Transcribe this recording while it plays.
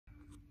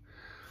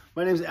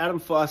My name is Adam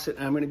Fawcett,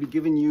 and I'm going to be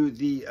giving you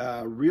the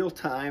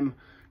real-time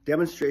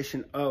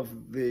demonstration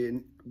of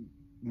the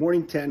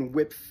Morning 10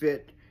 Whip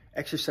Fit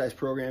exercise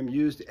program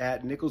used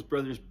at Nichols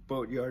Brothers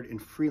Boatyard in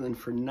Freeland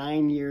for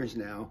 9 years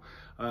now.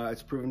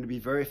 It's proven to be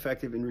very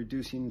effective in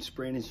reducing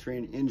sprain and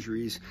strain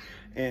injuries.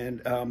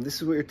 And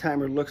this is what your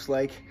timer looks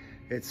like.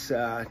 It's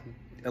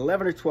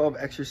 11 or 12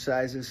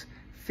 exercises,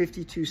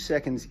 52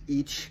 seconds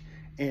each.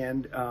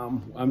 And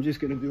I'm just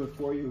going to do it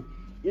for you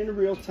in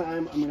real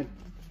time. I'm going to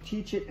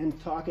teach it and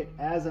talk it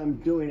as I'm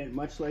doing it,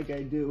 much like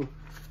I do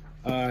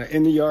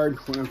in the yard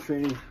when I'm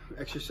training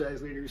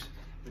exercise leaders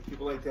and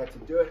people like that to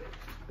do it.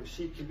 The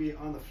sheet can be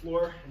on the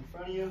floor in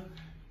front of you.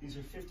 These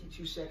are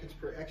 52 seconds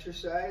per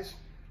exercise,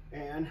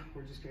 and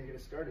we're just going to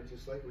get it started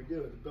just like we do.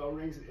 The bell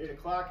rings at 8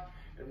 o'clock.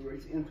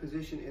 Everybody's in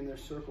position in their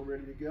circle,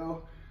 ready to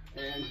go,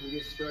 and we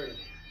get started.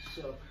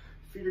 So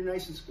feet are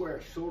nice and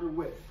square, shoulder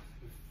width.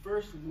 The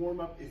first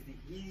warm-up is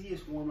the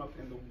easiest warm-up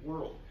in the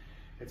world.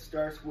 It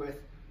starts with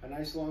a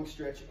nice long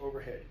stretch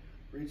overhead.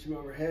 Reach them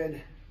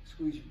overhead,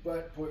 squeeze your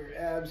butt, pull your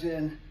abs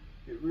in,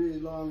 get really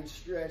long and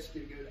stretch,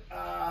 get a good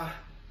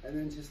and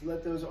then just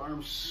let those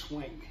arms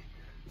swing.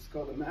 It's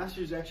called the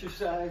master's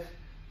exercise.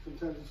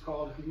 Sometimes it's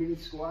called mini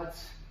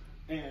squats,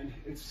 and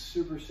it's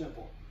super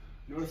simple.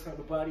 Notice how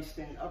the body's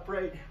staying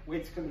upright,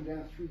 weight's coming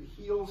down through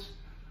the heels,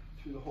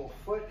 through the whole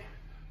foot.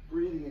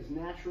 Breathing is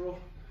natural.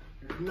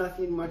 There's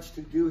nothing much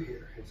to do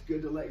here. It's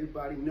good to let your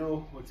body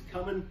know what's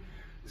coming.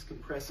 This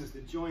compresses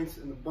the joints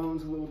and the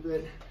bones a little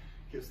bit,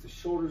 gets the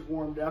shoulders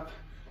warmed up.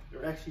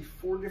 There are actually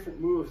 4 different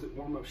moves that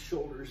warm up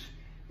shoulders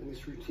in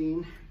this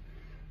routine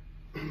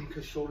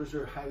because shoulders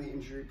are a highly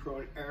injury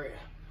prone area.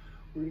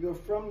 We're gonna go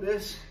from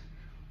this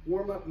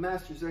warm up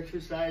master's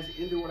exercise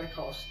into what I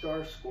call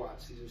star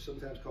squats. These are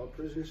sometimes called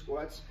prisoner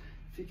squats.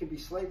 Feet can be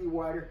slightly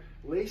wider.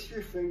 Lace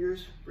your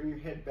fingers, bring your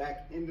head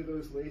back into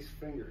those laced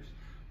fingers.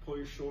 Pull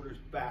your shoulders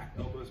back,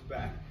 elbows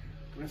back.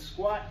 When a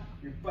squat,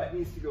 your butt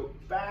needs to go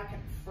back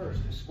first.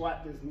 A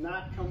squat does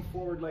not come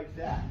forward like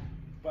that.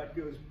 Butt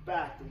goes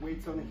back. The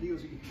weight's on the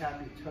heels. You can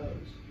tap your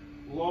toes.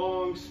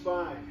 Long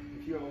spine.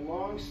 If you have a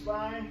long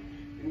spine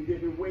and you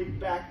get your weight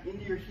back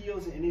into your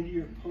heels and into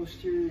your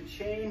posterior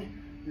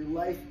chain, your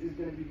life is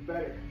going to be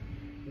better.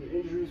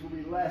 Your injuries will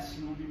be less.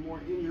 You will be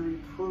more injury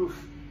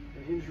proof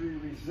and injury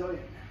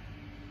resilient.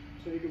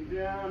 Take them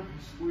down,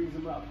 squeeze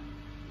them up.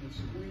 And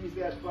squeeze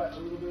that butt a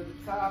little bit at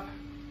the top.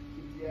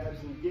 Keep the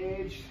abs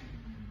engaged.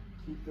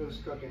 Keep those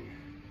cooking.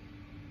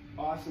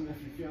 Awesome. If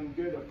you're feeling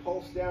good, a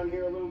pulse down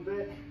here a little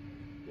bit.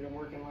 Get them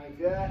working like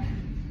that.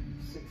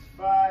 6,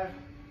 5,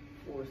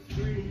 4,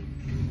 3,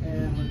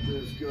 and let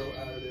those go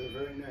out of there.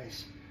 Very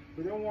nice.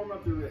 We're going to warm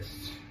up the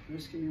wrists.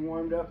 Wrists can be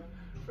warmed up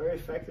very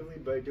effectively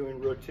by doing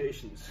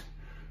rotations.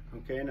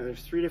 Okay, now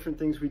there's 3 different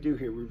things we do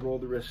here. We roll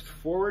the wrist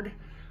forward.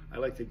 I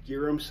like to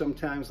gear them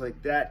sometimes like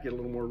that, get a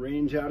little more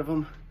range out of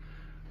them.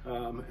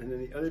 And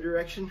then the other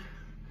direction.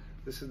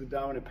 This is the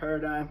dominant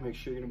paradigm. Make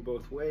sure you get them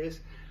both ways.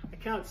 I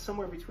count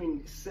somewhere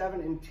between 7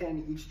 and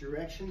 10 each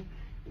direction.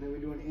 And then we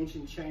do an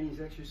ancient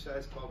Chinese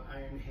exercise called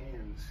iron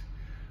hands.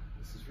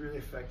 This is really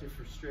effective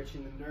for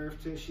stretching the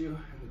nerve tissue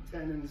and the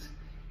tendons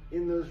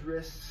in those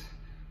wrists.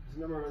 There's a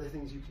number of other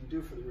things you can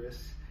do for the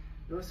wrists.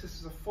 Notice this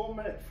is a full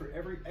minute for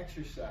every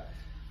exercise,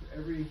 for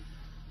every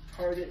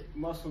target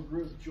muscle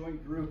group,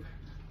 joint group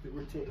that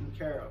we're taking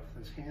care of.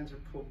 Those hands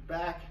are pulled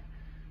back,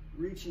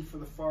 reaching for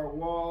the far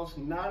walls.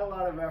 Not a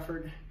lot of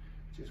effort.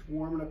 Just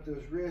warming up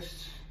those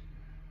wrists.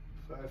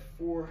 5,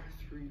 4,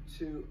 3,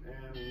 2,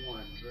 and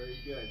 1. Very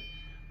good.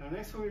 Now,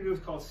 next one we do is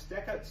called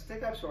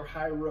stick-ups or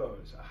high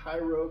rows. A high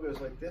row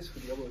goes like this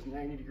with the elbows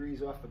 90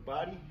 degrees off the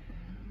body.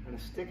 And a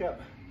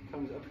stick-up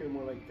comes up here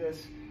more like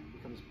this.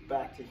 It comes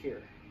back to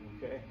here.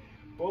 Okay.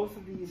 Both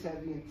of these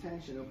have the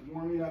intention of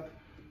warming up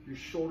your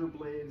shoulder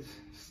blades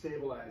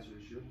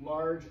stabilizers, your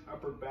large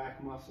upper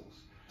back muscles.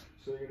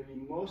 So they're going to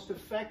be most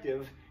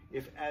effective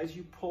if as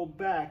you pull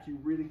back, you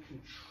really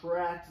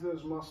contract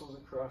those muscles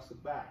across the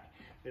back.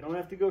 They don't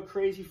have to go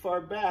crazy far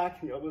back.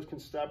 The elbows can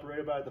stop right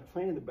about at the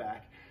plane of the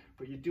back,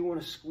 but you do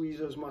want to squeeze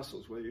those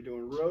muscles, whether you're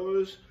doing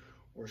rows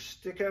or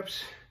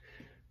stick-ups.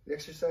 The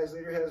exercise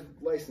leader has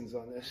license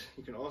on this.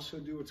 You can also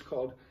do what's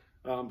called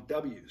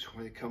W's,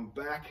 where they come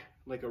back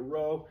like a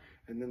row,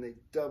 and then they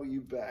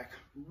W back.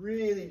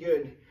 Really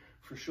good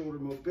for shoulder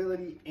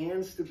mobility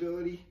and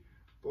stability.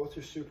 Both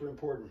are super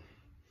important.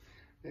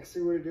 Next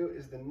thing we're gonna do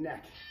is the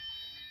neck.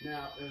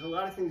 Now, there's a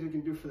lot of things we can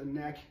do for the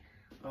neck.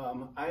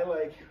 I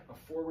like a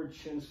forward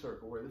chin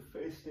circle where the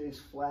face stays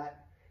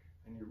flat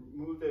and you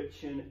move that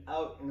chin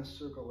out in a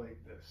circle like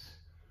this.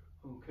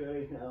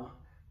 Okay, now,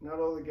 not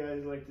all the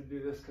guys like to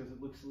do this because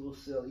it looks a little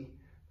silly,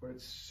 but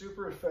it's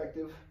super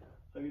effective.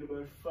 I get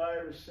about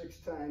 5 or 6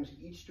 times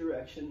each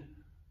direction.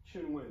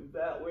 Chin went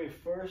that way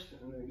first,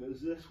 and then it goes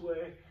this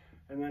way.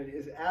 And then it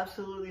is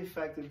absolutely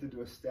effective to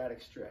do a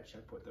static stretch. I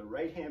put the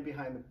right hand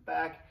behind the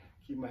back,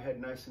 keep my head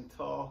nice and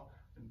tall,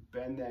 and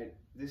bend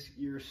this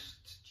ear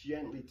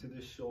gently to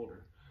this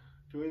shoulder.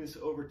 Doing this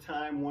over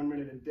time, 1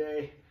 minute a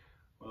day,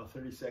 well,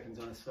 30 seconds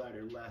on a side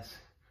or less,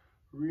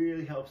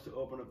 really helps to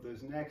open up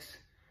those necks,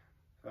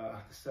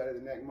 the side of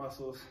the neck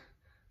muscles,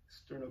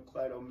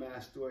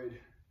 sternocleidomastoid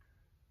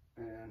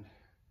and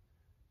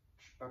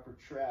upper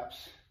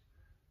traps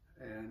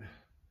and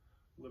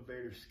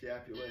levator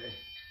scapulae,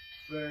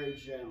 very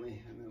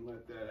gently, and then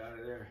let that out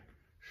of there.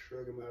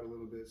 Shrug them out a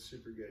little bit,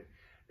 super good.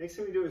 Next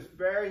thing we do is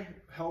very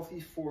healthy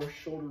for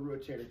shoulder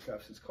rotator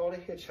cuffs. It's called a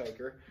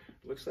hitchhiker.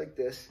 It looks like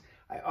this.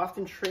 I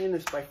often train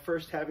this by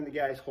first having the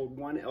guys hold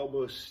one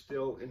elbow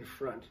still in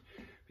front,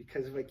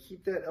 because if I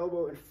keep that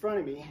elbow in front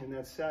of me in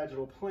that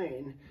sagittal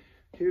plane,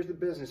 here's the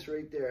business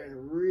right there,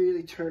 and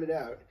really turn it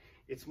out,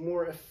 it's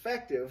more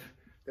effective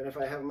than if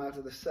I have them out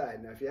to the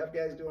side. Now, if you have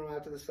guys doing them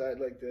out to the side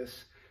like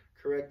this,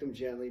 correct them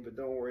gently, but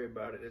don't worry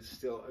about it. It's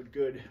still a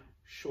good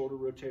shoulder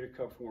rotator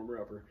cuff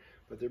warmer-upper.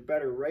 But they're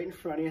better right in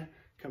front of you,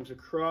 comes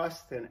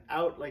across, then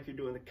out like you're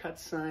doing the cut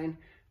sign,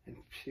 and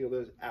feel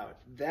those out.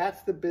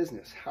 That's the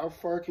business. How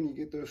far can you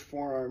get those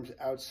forearms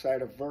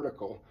outside of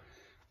vertical?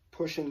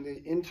 Pushing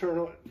the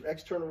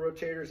external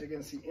rotators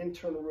against the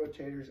internal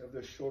rotators of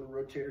the shoulder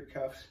rotator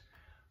cuffs.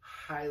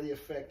 Highly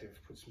effective.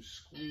 Put some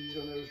squeeze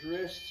on those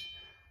wrists,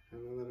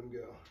 and then let them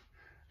go.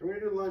 And we're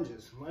gonna do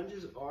lunges.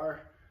 Lunges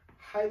are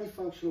highly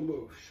functional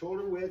move.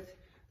 Shoulder width,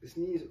 this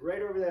knee is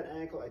right over that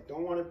ankle. I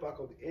don't want it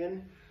buckled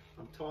in.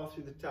 I'm tall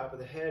through the top of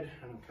the head,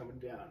 and I'm coming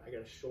down. I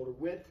got a shoulder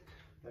width.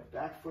 That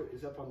back foot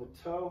is up on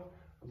the toe.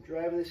 I'm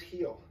driving this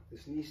heel.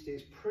 This knee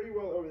stays pretty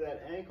well over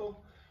that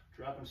ankle,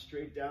 dropping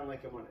straight down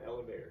like I'm on an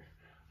elevator.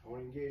 I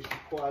want to engage the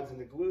quads and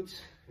the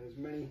glutes, and as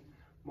many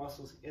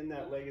muscles in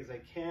that leg as I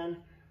can.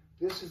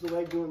 This is the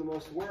leg doing the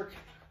most work.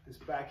 This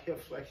back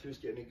hip flexor is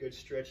getting a good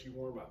stretchy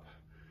warm up.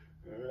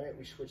 All right,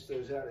 we switch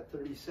those out at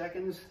 30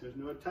 seconds. There's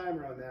no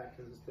timer on that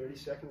because it's 30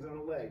 seconds on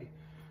a leg.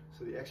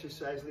 So the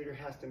exercise leader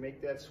has to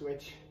make that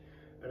switch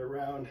at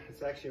around,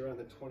 it's actually around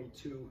the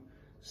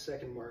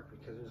 22-second mark,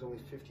 because there's only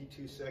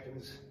 52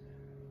 seconds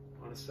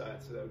on a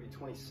side. So that would be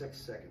 26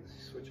 seconds.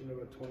 Switch them to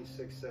about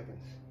 26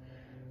 seconds.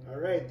 All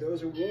right,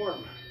 those are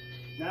warm.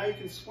 Now you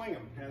can swing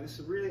them. Now this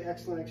is a really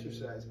excellent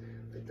exercise.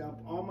 I dump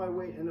all my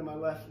weight into my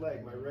left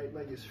leg. My right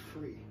leg is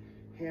free.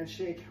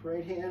 Handshake,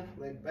 right hand,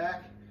 leg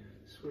back.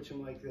 Switch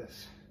them like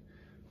this.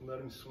 Let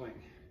them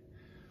swing.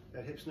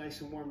 That hip's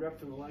nice and warmed up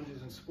from the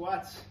lunges and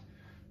squats.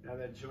 Now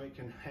that joint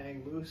can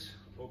hang loose,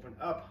 open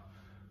up,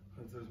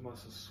 let those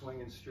muscles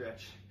swing and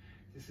stretch.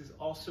 This is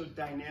also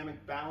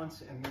dynamic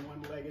balance and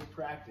one-legged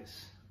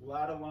practice. A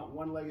lot of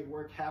one-legged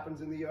work happens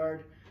in the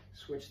yard.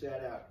 Switch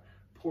that out.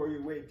 Pour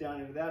your weight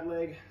down into that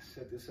leg.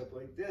 Set this up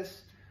like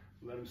this.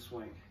 Let them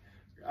swing.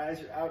 Your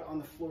eyes are out on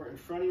the floor in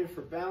front of you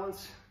for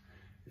balance.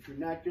 If you're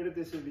not good at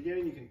this in the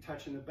beginning, you can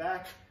touch in the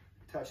back,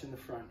 touch in the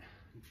front,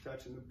 and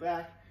touch in the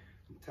back,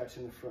 and touch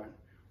in the front.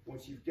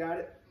 Once you've got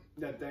it,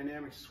 that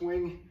dynamic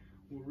swing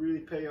will really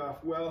pay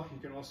off well. You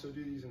can also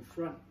do these in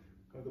front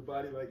of the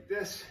body like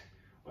this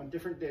on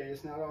different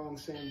days, not all on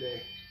the same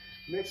day.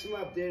 Mix them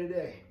up day to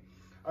day.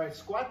 All right,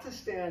 squat to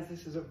stands.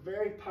 This is a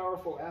very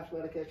powerful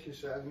athletic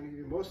exercise. I'm going to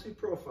give you mostly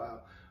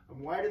profile.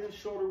 I'm wider than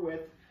shoulder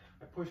width.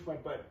 I push my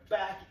butt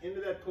back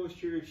into that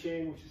posterior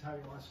chain, which is how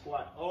you want to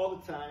squat all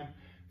the time.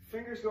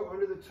 Fingers go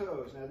under the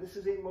toes. Now this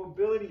is a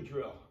mobility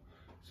drill.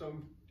 So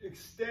I'm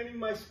extending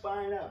my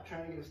spine up,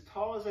 trying to get as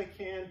tall as I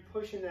can,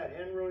 pushing that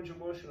end range of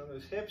motion on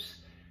those hips.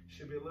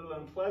 Should be a little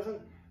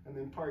unpleasant. And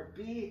then part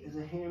B is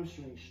a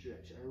hamstring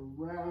stretch. I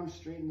round,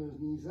 straighten those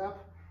knees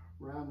up,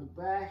 round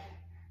the back,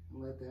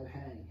 and let that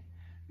hang.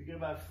 You get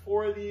about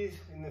 4 of these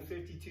in the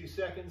 52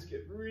 seconds.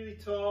 Get really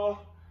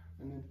tall,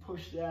 and then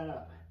push that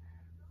up.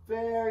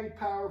 Very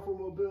powerful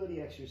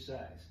mobility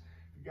exercise.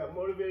 If you've got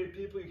motivated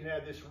people, you can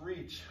add this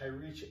reach. I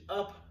reach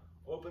up,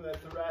 open that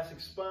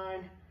thoracic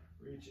spine,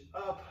 reach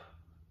up,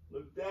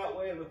 look that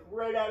way, look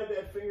right out of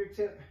that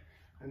fingertip,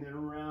 and then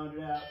round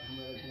it out and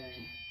let it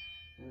hang.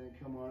 And then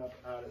come on up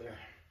out of there.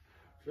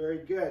 Very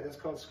good. That's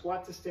called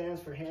squat to stands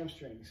for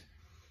hamstrings.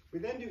 We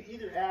then do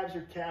either abs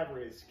or calf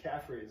raises.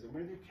 I'm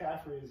going to do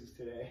calf raises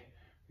today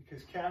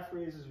because calf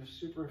raises are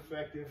super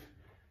effective.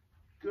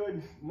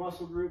 Good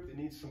muscle group that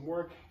needs some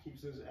work,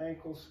 keeps those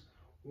ankles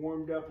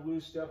warmed up,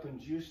 loosed up, and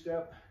juiced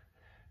up.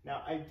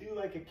 Now, I do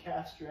like a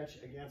calf stretch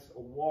against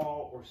a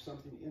wall or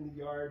something in the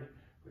yard,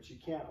 but you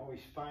can't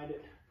always find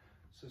it.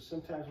 So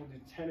sometimes we'll do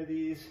 10 of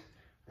these,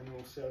 and then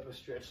we'll set up a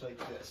stretch like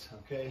this,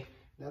 okay?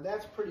 Now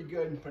that's pretty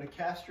good, but a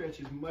calf stretch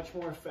is much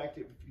more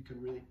effective if you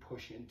can really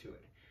push into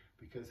it,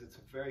 because it's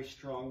a very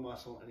strong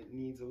muscle and it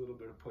needs a little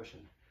bit of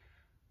pushing.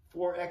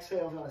 4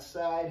 exhales on a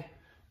side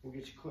will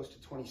get you close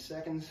to 20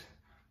 seconds.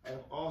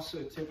 I've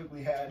also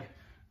typically had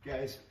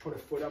guys put a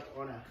foot up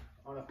on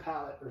a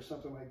pallet or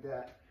something like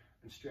that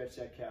and stretch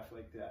that calf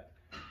like that.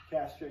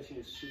 Calf stretching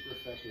is super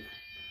effective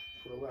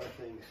for a lot of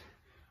things.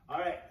 All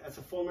right, that's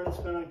a full minute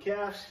spent on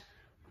calves.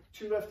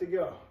 2 left to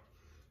go.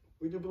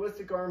 We do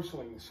ballistic arm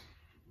swings.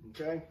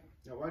 Okay,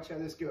 now watch how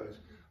this goes.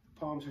 The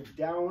palms are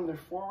down when they're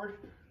forward,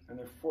 and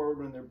they're forward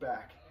when they're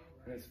back.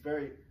 And it's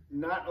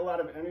not a lot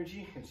of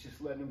energy, it's just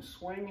letting them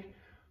swing.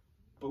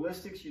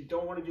 Ballistics, you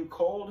don't want to do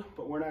cold,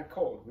 but we're not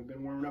cold. We've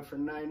been warming up for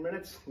 9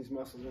 minutes. These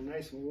muscles are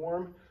nice and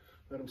warm.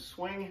 Let them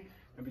swing,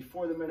 and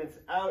before the minute's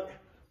out,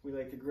 we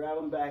like to grab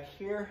them back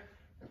here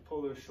and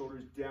pull those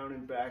shoulders down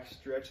and back,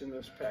 stretching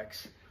those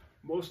pecs.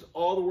 Most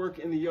all the work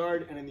in the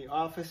yard and in the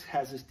office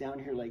has us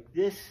down here like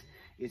this.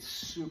 It's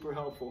super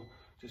helpful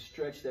to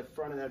stretch that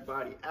front of that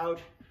body out,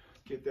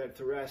 get that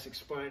thoracic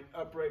spine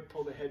upright,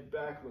 pull the head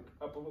back, look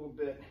up a little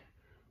bit,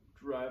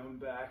 drive them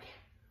back.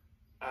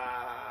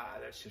 Ah,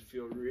 that should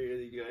feel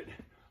really good.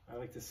 I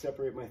like to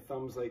separate my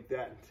thumbs like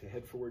that to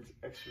head forwards,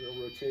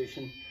 external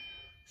rotation,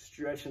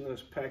 stretching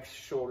those pecs,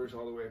 shoulders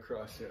all the way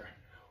across there.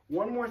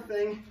 One more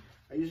thing,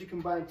 I usually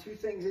combine two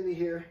things into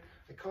here.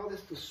 I call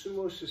this the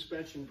sumo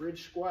suspension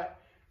bridge squat.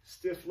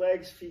 Stiff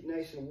legs, feet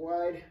nice and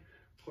wide,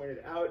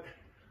 pointed out.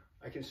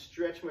 I can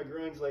stretch my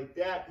groins like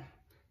that,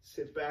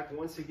 sit back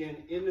once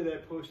again into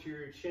that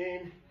posterior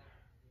chain.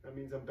 That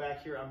means I'm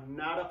back here, I'm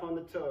not up on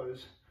the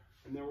toes,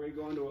 and then we're gonna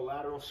go into a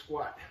lateral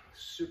squat.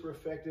 Super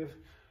effective.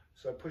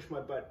 So I push my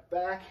butt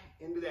back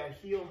into that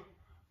heel,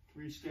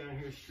 reach down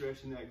here,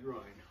 stretching that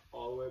groin.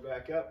 All the way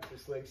back up,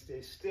 this leg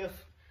stays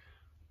stiff.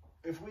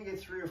 If we get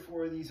 3 or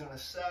 4 of these on a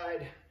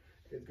side,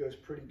 it goes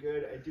pretty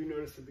good. I do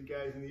notice that the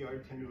guys in the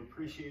yard tend to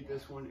appreciate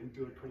this one and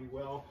do it pretty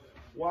well.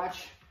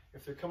 Watch,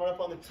 if they're coming up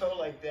on the toe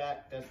like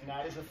that, that's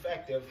not as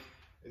effective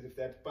as if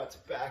that butt's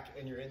back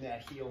and you're in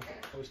that heel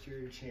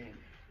posterior chain.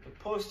 The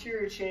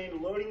posterior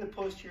chain, loading the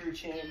posterior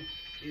chain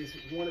is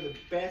one of the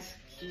best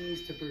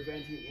keys to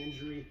preventing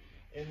injury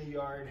in the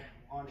yard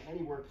on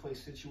any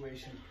workplace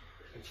situation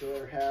that you'll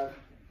ever have.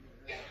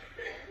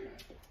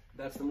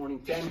 That's the morning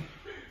 10.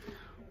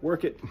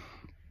 Work it.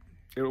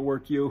 It'll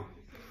work you.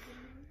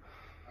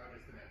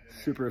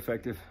 Super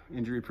effective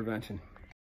injury prevention.